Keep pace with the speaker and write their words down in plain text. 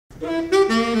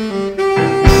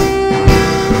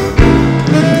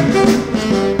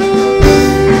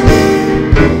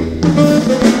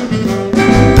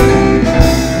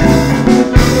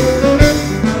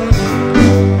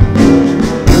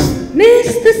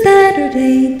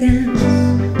Saturday dance,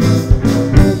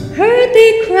 heard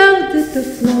they crowded the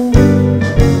floor,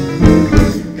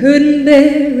 couldn't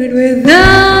bear it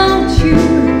without you,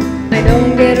 I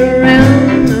don't get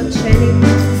around much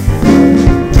anymore.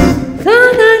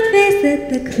 Thought I'd visit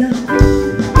the club,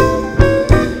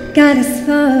 got as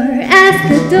far as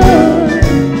the door,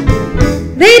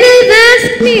 they didn't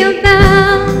ask me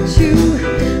about you,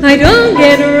 I don't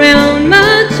get around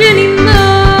much anymore.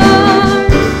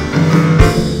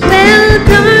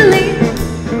 Darling,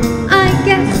 I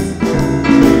guess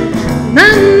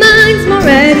my mind's more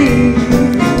at ease,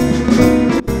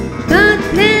 but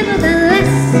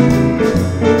nevertheless,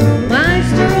 I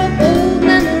stir up old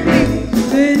memories,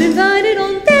 been invited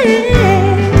on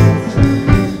dates,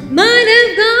 might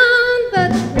have gone,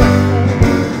 but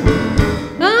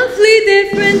awfully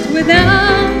different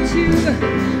without you,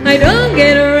 I don't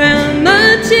get around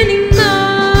much anymore.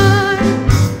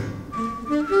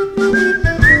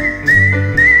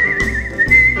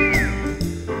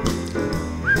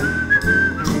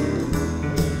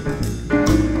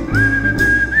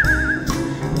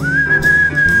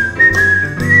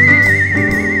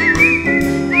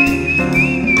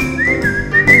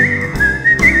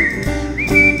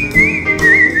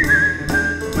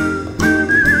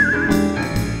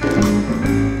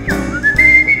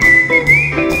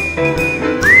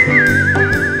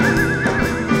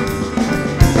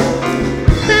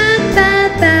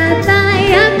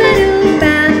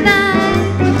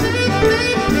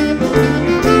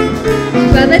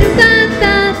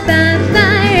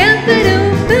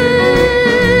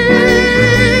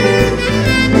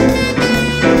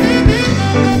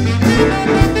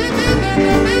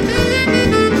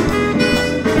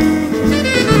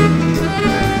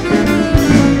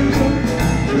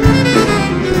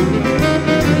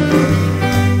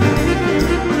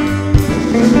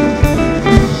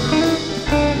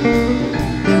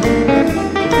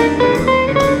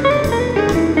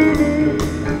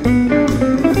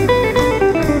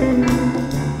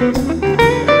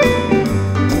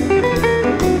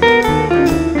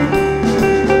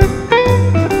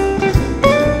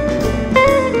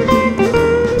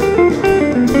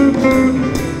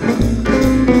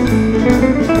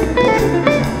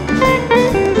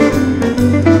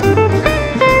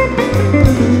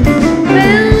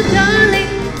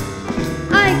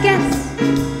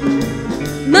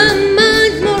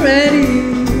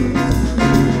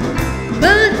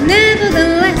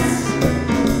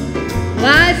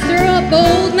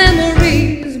 Old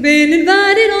memories, been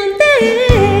invited on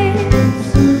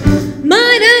dates,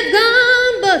 might have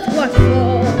gone, but what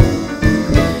for?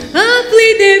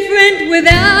 Awfully different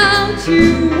without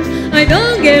you, I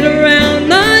don't get around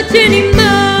much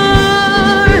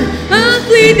anymore.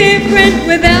 Awfully different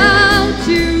without